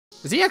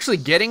Is he actually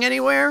getting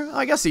anywhere?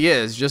 I guess he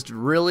is, just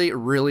really,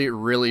 really,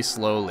 really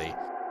slowly.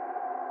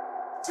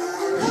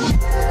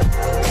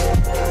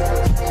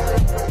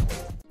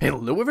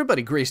 Hello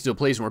everybody,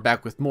 GrayStillPlays, and we're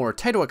back with more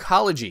Tyto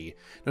Ecology.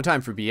 No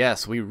time for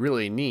BS, we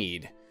really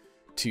need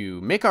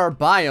to make our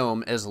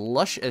biome as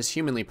lush as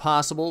humanly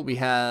possible. We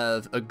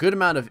have a good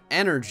amount of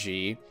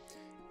energy,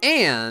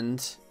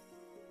 and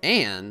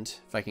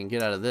if I can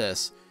get out of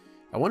this,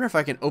 I wonder if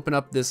I can open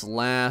up this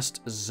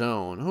last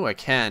zone. Oh, I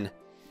can.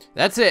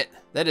 That's it.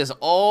 That is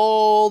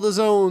all the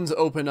zones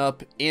open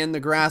up in the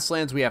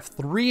grasslands. We have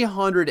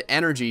 300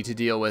 energy to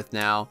deal with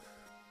now.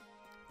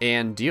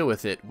 And deal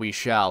with it we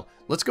shall.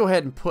 Let's go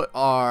ahead and put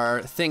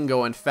our thing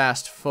going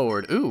fast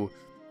forward. Ooh.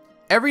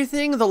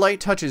 Everything the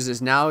light touches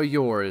is now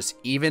yours,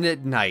 even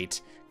at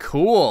night.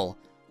 Cool.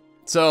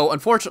 So,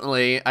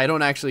 unfortunately, I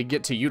don't actually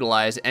get to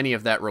utilize any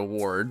of that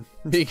reward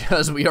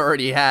because we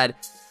already had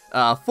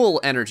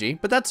full energy.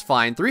 But that's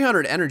fine.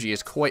 300 energy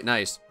is quite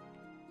nice.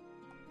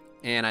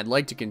 And I'd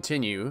like to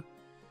continue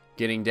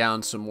getting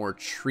down some more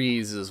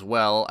trees as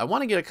well. I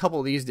want to get a couple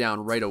of these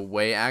down right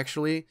away,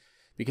 actually,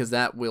 because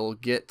that will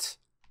get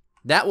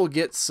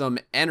some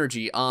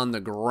energy on the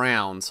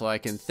ground so I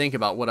can think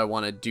about what I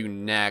want to do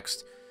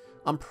next.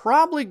 I'm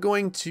probably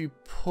going to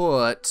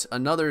put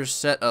another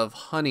set of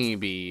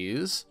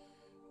honeybees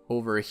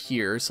over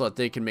here so that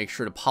they can make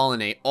sure to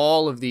pollinate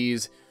all of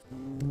these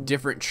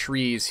different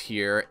trees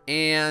here.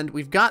 And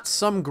we've got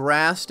some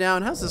grass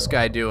down. How's this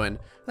guy doing?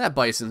 That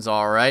bison's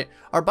alright.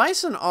 Our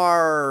bison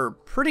are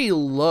pretty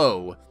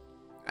low.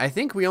 I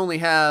think we only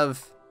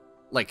have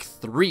like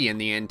 3 in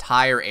the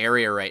entire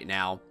area right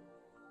now.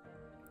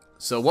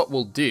 So what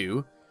we'll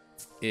do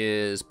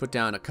is put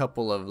down a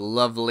couple of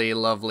lovely,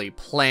 lovely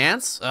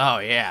plants. Oh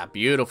yeah,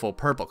 beautiful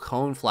purple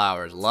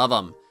coneflowers. Love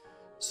them.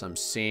 Some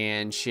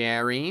sand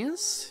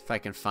cherries, if I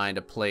can find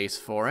a place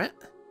for it.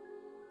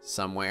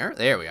 Somewhere.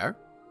 There we are.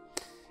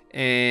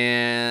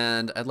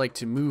 And I'd like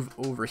to move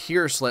over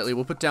here slightly.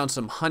 We'll put down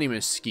some honey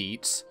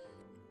mesquites,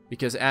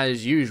 because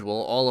as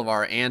usual, all of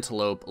our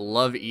antelope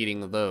love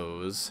eating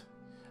those.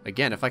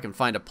 Again, if I can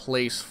find a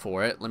place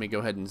for it, let me go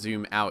ahead and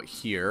zoom out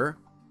here.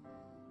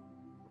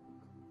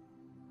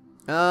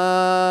 Man,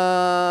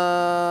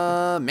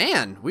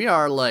 we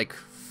are like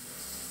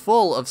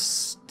full of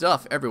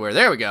stuff everywhere.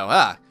 There we go.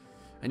 Ah,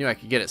 I knew I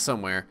could get it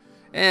somewhere.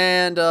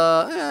 And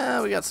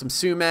we got some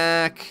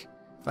sumac.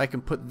 If I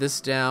can put this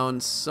down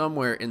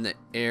somewhere in the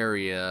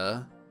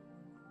area.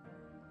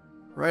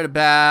 Right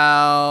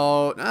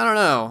about, I don't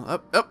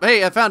know. Oh,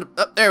 hey, I found,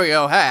 there we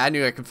go. Hey, I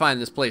knew I could find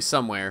this place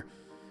somewhere.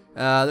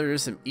 There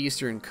is some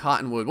eastern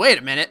cottonwood. Wait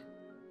a minute.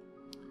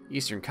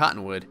 Eastern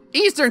cottonwood.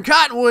 Eastern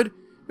cottonwood!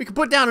 We can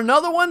put down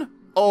another one?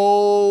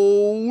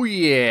 Oh,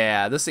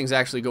 yeah. This thing's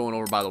actually going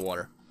over by the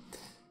water.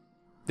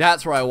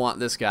 That's where I want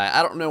this guy.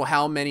 I don't know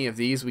how many of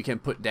these we can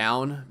put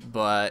down,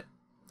 but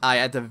I,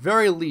 at the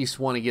very least,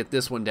 want to get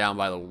this one down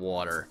by the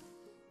water.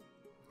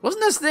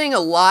 Wasn't this thing a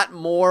lot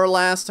more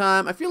last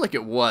time? I feel like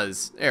it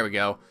was. There we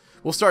go.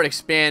 We'll start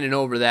expanding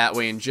over that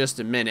way in just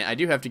a minute. I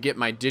do have to get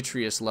my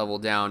detritus level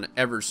down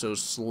ever so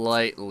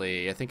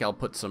slightly. I think I'll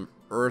put some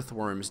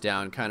earthworms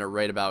down kind of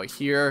right about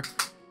here.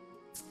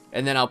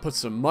 And then I'll put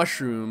some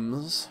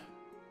mushrooms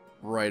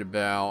right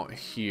about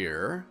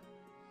here.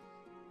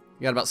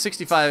 We got about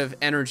 65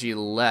 energy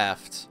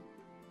left.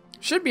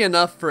 Should be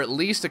enough for at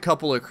least a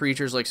couple of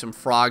creatures like some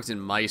frogs and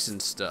mice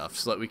and stuff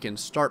so that we can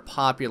start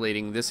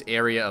populating this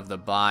area of the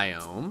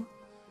biome.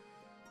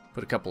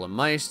 Put a couple of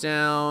mice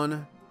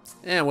down.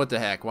 And what the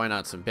heck, why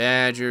not some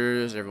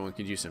badgers? Everyone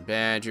could use some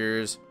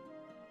badgers.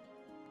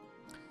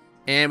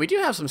 And we do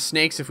have some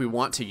snakes if we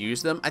want to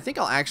use them. I think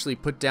I'll actually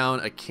put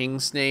down a king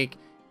snake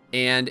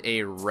and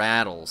a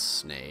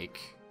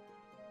rattlesnake.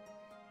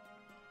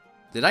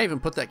 Did I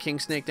even put that king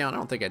snake down? I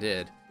don't think I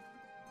did.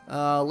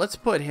 Let's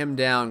put him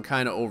down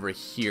kind of over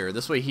here.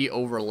 This way he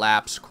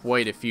overlaps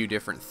quite a few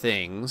different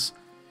things.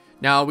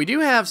 Now, we do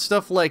have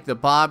stuff like the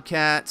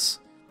bobcats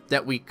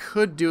that we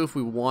could do if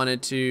we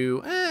wanted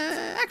to.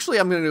 Actually,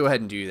 I'm going to go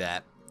ahead and do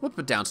that. We'll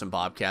put down some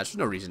bobcats. There's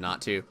no reason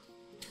not to.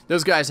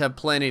 Those guys have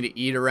plenty to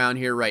eat around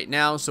here right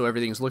now, so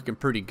everything's looking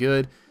pretty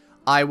good.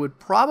 I would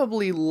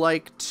probably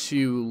like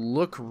to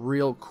look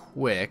real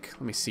quick.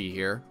 Let me see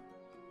here.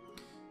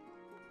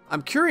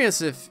 I'm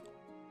curious if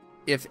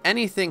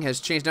anything has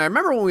changed. Now, I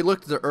remember when we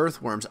looked at the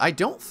earthworms, I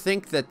don't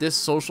think that this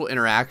social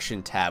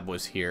interaction tab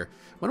was here.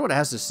 I wonder what it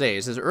has to say.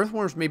 It says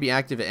earthworms may be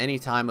active at any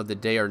time of the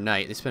day or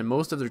night. They spend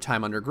most of their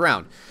time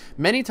underground.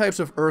 Many types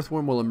of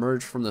earthworm will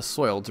emerge from the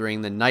soil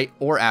during the night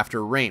or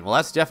after rain. Well,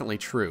 that's definitely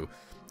true,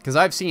 because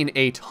I've seen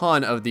a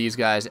ton of these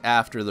guys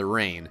after the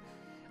rain.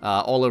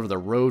 All over the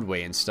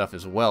roadway and stuff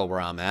as well where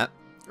I'm at.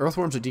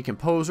 Earthworms are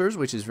decomposers,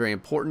 which is a very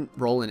important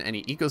role in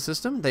any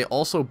ecosystem. They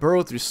also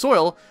burrow through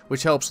soil,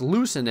 which helps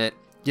loosen it,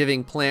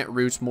 giving plant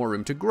roots more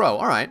room to grow.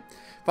 Alright.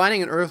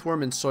 Finding an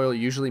earthworm in soil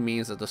usually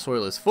means that the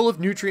soil is full of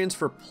nutrients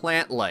for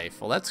plant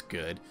life. Well, that's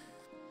good.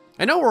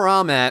 I know where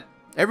I'm at,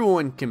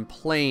 everyone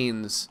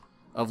complains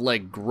of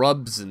like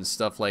grubs and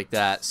stuff like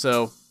that,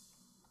 so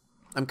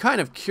I'm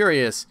kind of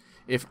curious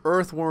if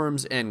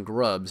earthworms and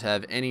grubs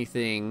have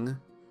anything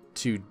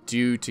to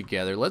do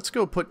together. Let's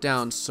go put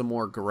down some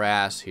more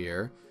grass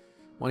here.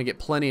 Want to get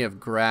plenty of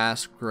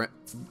grass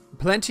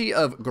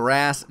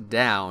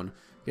down.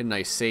 Get a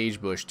nice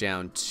sage bush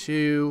down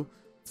too.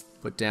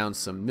 Put down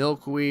some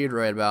milkweed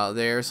right about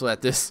there so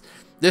that this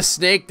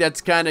snake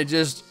that's kind of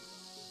just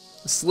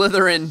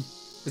slithering.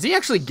 Is he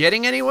actually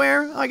getting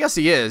anywhere? Oh, I guess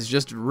he is.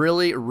 Just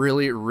really,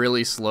 really,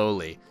 really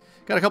slowly.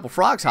 Got a couple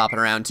frogs hopping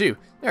around too.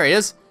 There he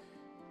is.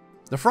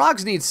 The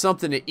frogs need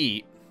something to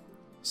eat.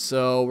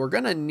 So we're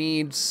going to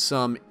need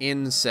some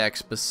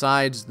insects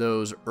besides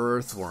those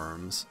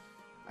earthworms.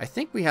 I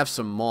think we have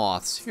some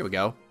moths. Here we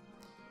go.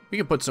 We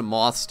can put some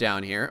moths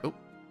down here. Oh,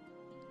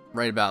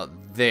 right about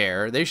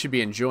there. They should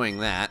be enjoying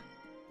that.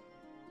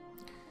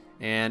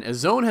 And a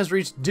zone has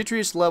reached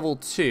Detritus level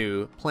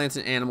 2. Plants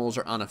and animals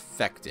are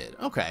unaffected.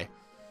 Okay.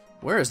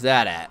 Where is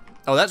that at?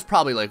 Oh, that's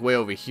probably like way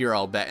over here,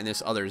 I'll bet, in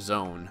this other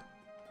zone.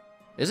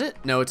 Is it?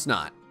 No, it's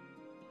not.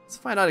 Let's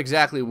find out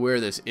exactly where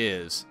this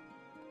is.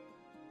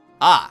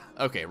 Ah,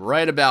 okay,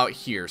 right about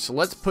here. So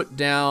let's put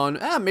down,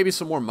 maybe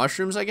some more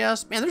mushrooms, I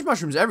guess. Man, there's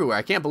mushrooms everywhere.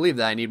 I can't believe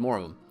that. I need more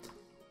of them.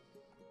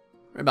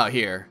 Right about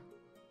here.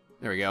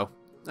 There we go.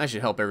 That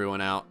should help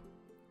everyone out.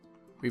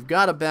 We've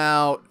got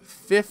about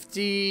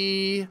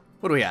 50...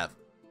 What do we have?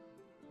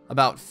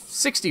 About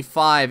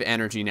 65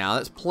 energy now.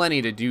 That's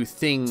plenty to do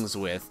things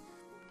with.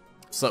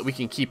 So that we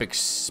can keep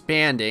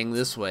expanding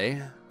this way.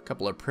 A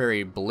couple of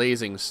prairie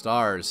blazing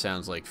stars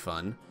sounds like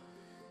fun.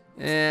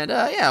 And,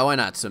 yeah, why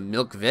not? Some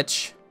milk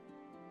vetch.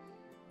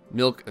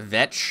 Milk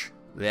vetch.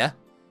 Yeah.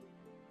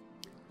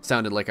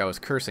 Sounded like I was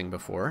cursing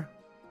before.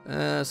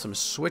 Some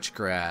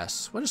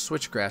switchgrass. What does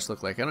switchgrass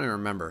look like? I don't even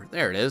remember.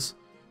 There it is.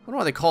 I wonder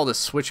why they call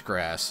this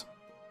switchgrass.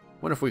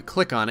 Wonder if we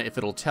click on it, if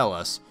it'll tell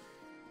us.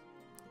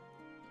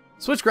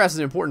 Switchgrass is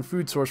an important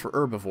food source for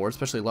herbivores,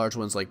 especially large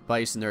ones like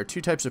bison. There are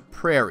two types of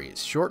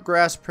prairies, short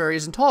grass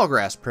prairies and tall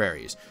grass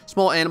prairies.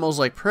 Small animals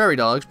like prairie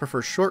dogs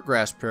prefer short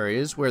grass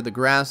prairies, where the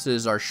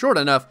grasses are short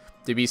enough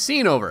to be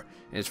seen over,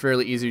 and it's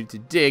fairly easy to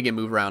dig and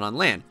move around on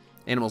land.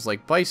 Animals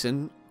like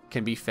bison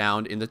can be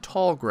found in the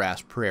tall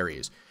grass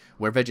prairies,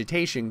 where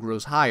vegetation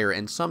grows higher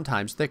and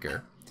sometimes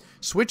thicker.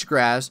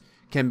 Switchgrass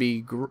can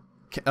be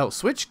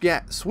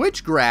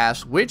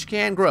switchgrass, which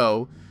can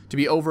grow to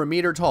be over a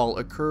meter tall,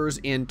 occurs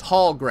in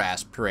tall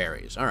grass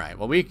prairies. All right,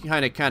 well, we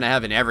kind of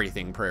have an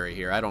everything prairie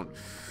here. I don't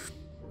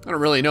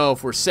really know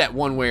if we're set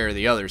one way or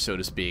the other, so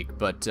to speak,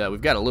 but we've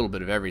got a little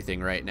bit of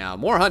everything right now.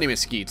 More honey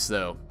mesquites,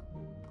 though.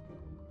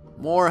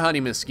 More honey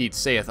mesquites,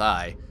 saith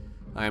I.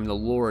 I am the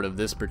lord of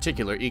this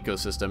particular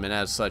ecosystem, and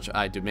as such,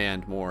 I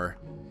demand more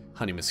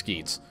honey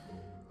mesquites.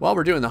 While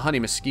we're doing the honey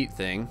mesquite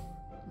thing,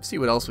 let's see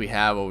what else we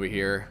have over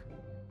here.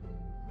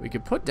 We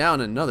could put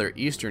down another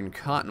eastern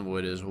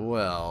cottonwood as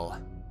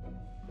well.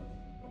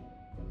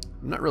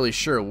 I'm not really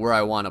sure where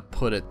I want to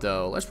put it,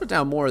 though. Let's put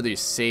down more of these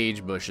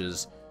sage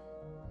bushes.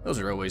 Those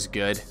are always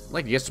good. I'd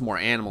like to get some more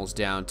animals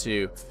down,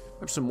 too.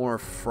 Perhaps some more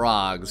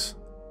frogs.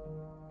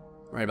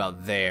 Right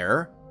about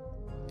there.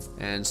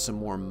 And some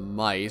more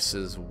mice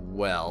as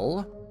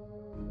well.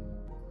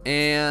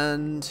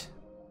 And...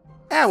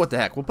 what the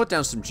heck. We'll put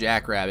down some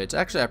jackrabbits.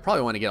 Actually, I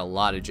probably want to get a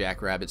lot of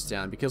jackrabbits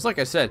down. Because, like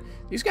I said,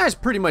 these guys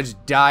pretty much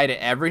die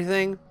to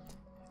everything.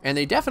 And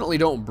they definitely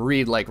don't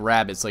breed like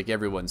rabbits like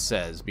everyone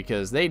says.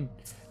 Because they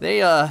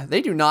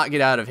do not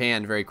get out of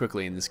hand very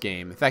quickly in this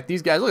game. In fact,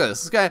 these guys, look at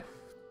this. This guy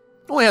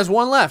only has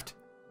one left.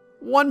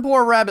 One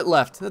poor rabbit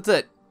left. That's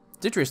it.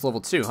 Detritus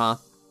level 2, huh?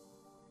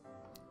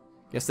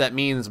 Guess that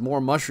means more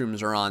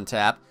mushrooms are on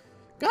tap.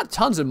 Got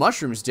tons of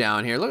mushrooms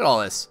down here. Look at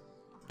all this.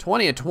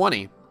 20 of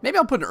 20. Maybe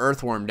I'll put an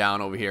earthworm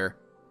down over here.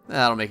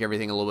 That'll make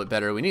everything a little bit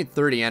better. We need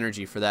 30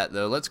 energy for that,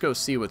 though. Let's go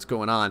see what's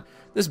going on.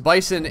 This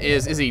bison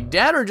is he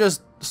dead or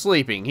just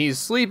sleeping? He's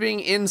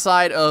sleeping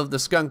inside of the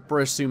skunk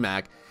brush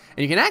sumac.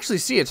 And you can actually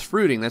see it's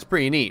fruiting. That's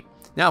pretty neat.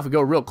 Now, if we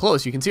go real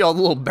close, you can see all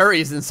the little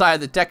berries inside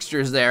the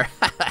textures there.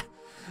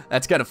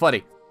 That's kind of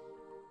funny.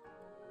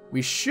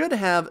 We should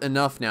have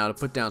enough now to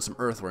put down some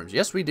earthworms.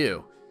 Yes, we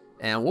do.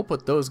 And we'll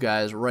put those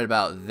guys right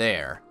about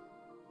there.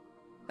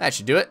 That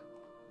should do it.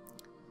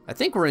 I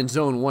think we're in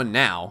Zone 1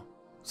 now.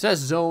 It says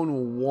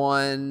Zone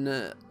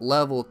 1,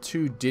 Level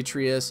 2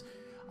 Detritus.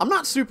 I'm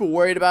not super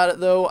worried about it,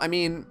 though. I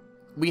mean,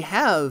 we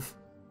have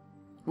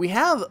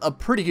a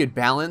pretty good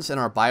balance, and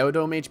our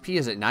biodome HP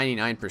is at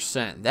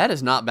 99%. That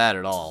is not bad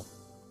at all.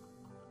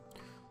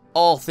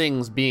 All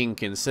things being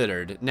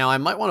considered. Now, I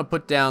might want to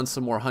put down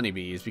some more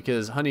honeybees,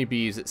 because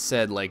honeybees, it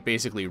said, like,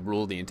 basically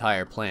rule the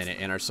entire planet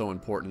and are so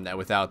important that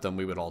without them,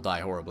 we would all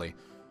die horribly.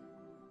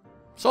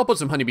 So I'll put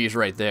some honeybees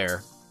right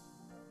there.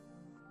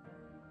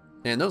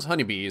 And those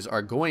honeybees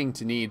are going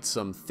to need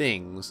some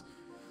things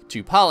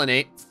to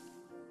pollinate.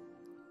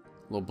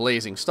 A little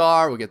blazing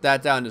star, we'll get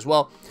that down as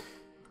well.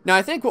 Now,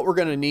 I think what we're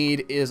going to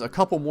need is a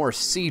couple more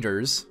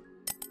cedars.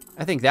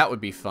 I think that would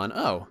be fun.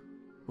 Oh.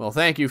 Well,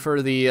 thank you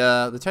for the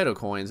Tyto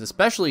coins,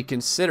 especially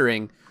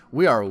considering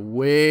we are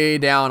way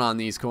down on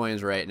these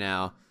coins right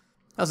now.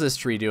 How's this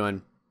tree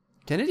doing?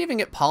 Can it even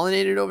get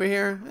pollinated over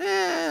here?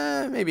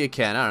 Maybe it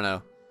can. I don't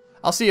know.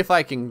 I'll see if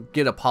I can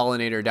get a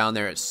pollinator down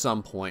there at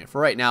some point. For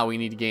right now, we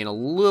need to gain a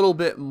little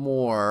bit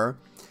more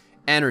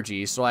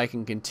energy so I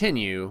can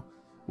continue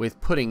with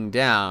putting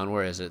down,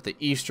 where is it? The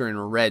eastern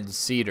red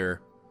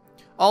cedar.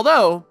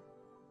 Although,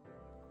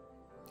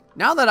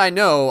 now that I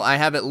know I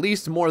have at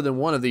least more than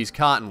one of these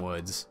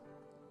cottonwoods,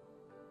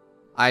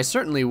 I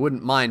certainly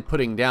wouldn't mind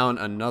putting down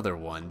another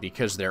one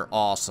because they're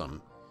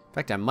awesome. In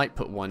fact, I might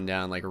put one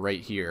down like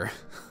right here.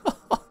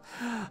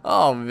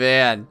 Oh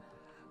man.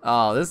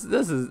 Oh, this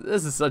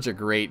is such a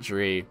great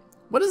tree.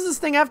 What does this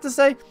thing have to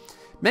say?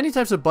 Many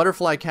types of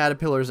butterfly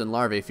caterpillars and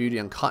larvae feed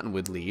on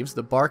cottonwood leaves.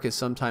 The bark is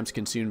sometimes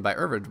consumed by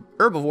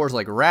herbivores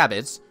like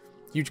rabbits.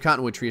 Huge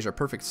cottonwood trees are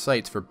perfect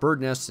sites for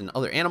bird nests and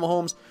other animal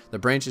homes. The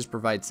branches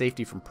provide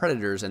safety from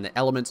predators and the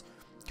elements.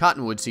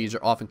 Cottonwood seeds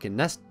are often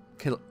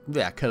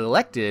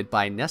collected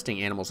by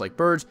nesting animals like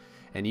birds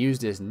and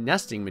used as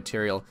nesting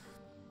material.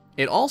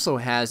 It also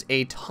has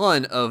a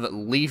ton of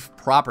leaf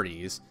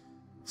properties.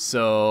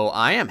 So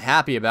I am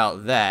happy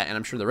about that, and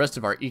I'm sure the rest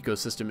of our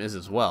ecosystem is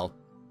as well.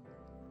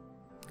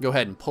 Go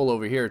ahead and pull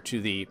over here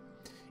to the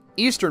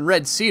eastern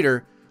red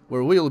cedar,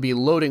 where we'll be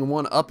loading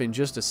one up in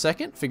just a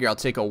second. Figure I'll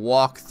take a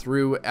walk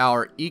through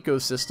our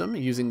ecosystem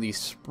using the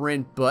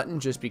sprint button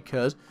just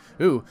because.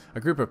 Ooh, a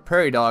group of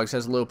prairie dogs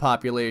has a low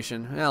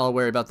population. Well, I'll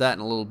worry about that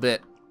in a little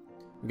bit.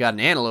 We got an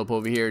antelope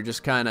over here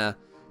just kind of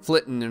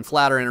flitting and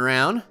flattering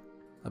around.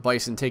 A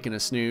bison taking a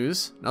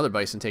snooze. Another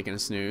bison taking a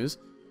snooze.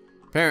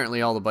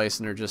 Apparently all the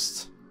bison are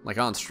just like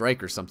on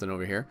strike or something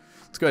over here.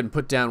 Let's go ahead and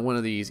put down one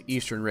of these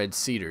eastern red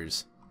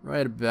cedars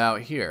right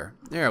about here.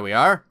 There we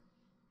are.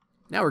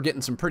 Now we're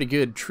getting some pretty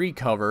good tree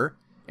cover,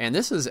 and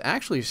this is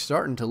actually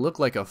starting to look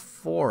like a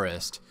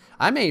forest.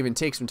 I may even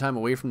take some time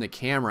away from the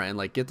camera and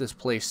like get this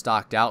place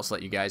stocked out so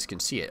that you guys can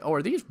see it. Oh,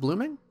 are these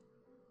blooming?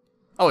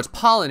 Oh, it's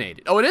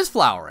pollinated. Oh, it is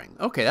flowering.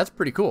 Okay, that's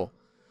pretty cool.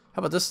 How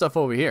about this stuff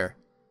over here?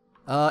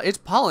 It's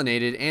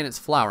pollinated and it's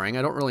flowering.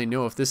 I don't really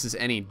know if this is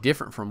any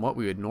different from what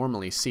we would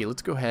normally see.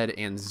 Let's go ahead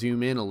and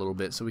zoom in a little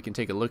bit so we can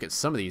take a look at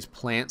some of these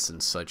plants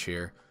and such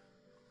here.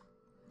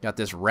 Got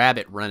this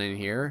rabbit running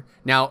here.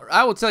 Now,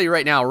 I will tell you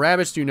right now,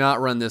 rabbits do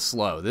not run this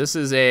slow. This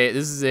is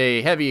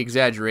a heavy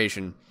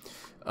exaggeration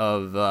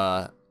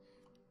of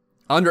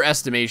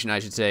underestimation, I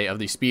should say, of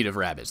the speed of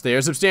rabbits. They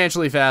are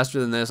substantially faster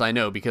than this, I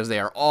know, because they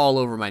are all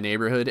over my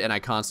neighborhood and I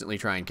constantly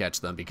try and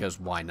catch them because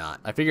why not?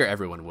 I figure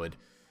everyone would.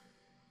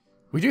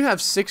 We do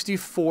have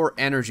 64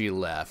 energy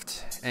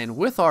left, and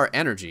with our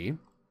energy,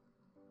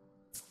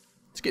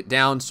 let's get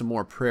down some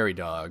more prairie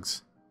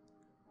dogs.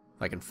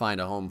 If I can find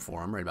a home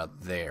for them, right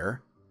about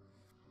there.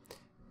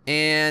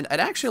 And I'd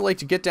actually like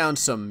to get down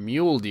some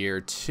mule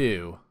deer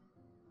too,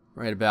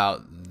 right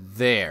about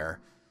there.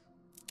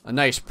 A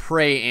nice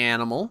prey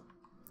animal.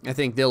 I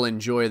think they'll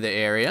enjoy the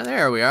area.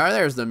 There we are,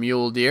 there's the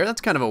mule deer. That's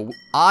kind of an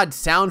odd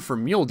sound for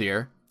mule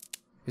deer.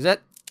 Is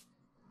that,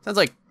 sounds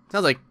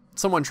like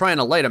someone trying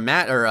to light a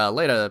mat or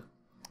light a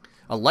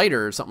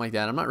lighter or something like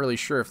that. I'm not really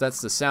sure if that's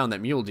the sound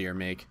that mule deer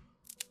make.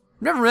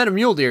 I've never met a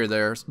mule deer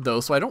there though,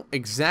 so I don't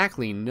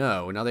exactly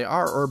know. Now they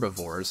are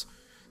herbivores,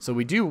 so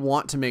we do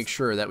want to make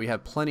sure that we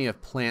have plenty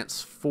of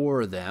plants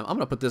for them. I'm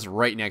gonna put this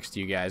right next to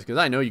you guys because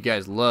I know you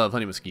guys love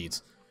honey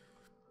mesquites,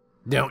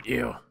 don't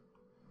you?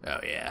 Oh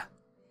yeah.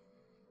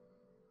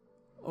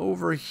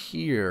 Over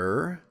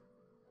here,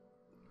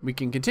 we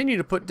can continue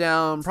to put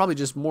down probably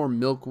just more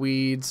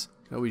milkweeds.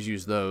 Can always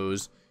use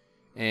those.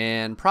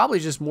 And probably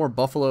just more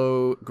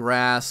buffalo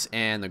grass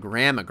and the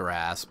grama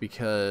grass,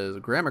 because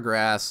grama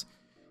grass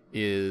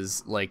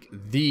is like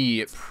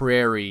the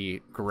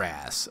prairie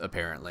grass,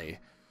 apparently.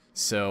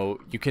 So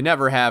you can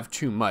never have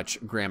too much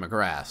grama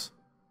grass.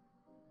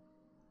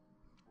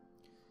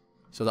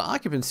 So the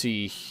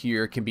occupancy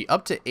here can be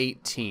up to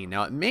 18.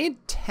 Now it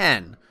made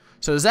 10.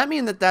 So does that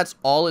mean that that's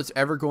all it's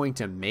ever going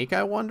to make,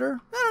 I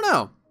wonder? I don't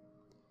know.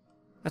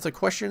 That's a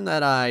question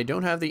that I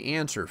don't have the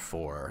answer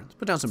for. Let's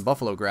put down some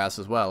buffalo grass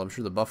as well. I'm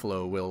sure the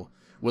buffalo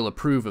will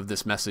approve of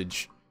this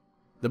message.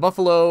 The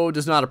buffalo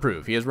does not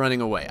approve. He is running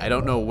away. I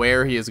don't know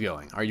where he is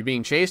going. Are you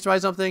being chased by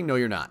something? No,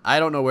 you're not. I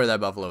don't know where that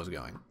buffalo is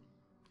going.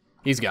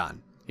 He's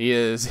gone. He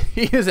is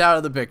out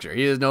of the picture.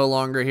 He is no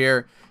longer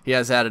here. He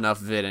has had enough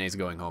of it and he's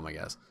going home, I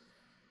guess.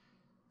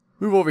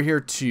 Move over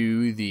here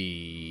to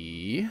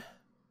the...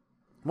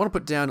 I want to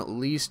put down at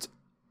least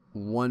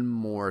one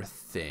more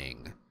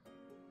thing.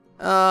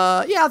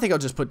 Yeah, I think I'll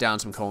just put down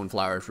some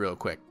coneflowers real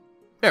quick.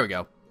 There we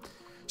go.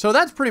 So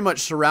that's pretty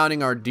much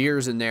surrounding our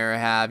deers in there,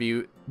 have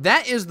you.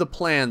 That is the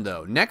plan,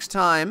 though. Next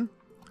time,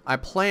 I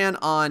plan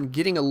on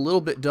getting a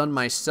little bit done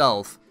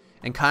myself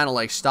and kind of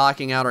like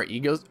stocking out our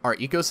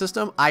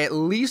ecosystem. I at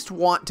least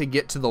want to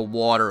get to the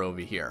water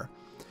over here.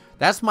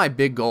 That's my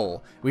big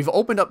goal. We've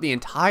opened up the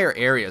entire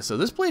area, so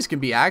this place can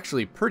be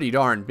actually pretty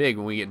darn big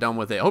when we get done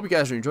with it. I hope you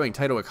guys are enjoying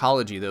Tyto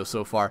Ecology, though,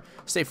 so far.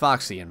 Stay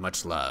foxy and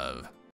much love.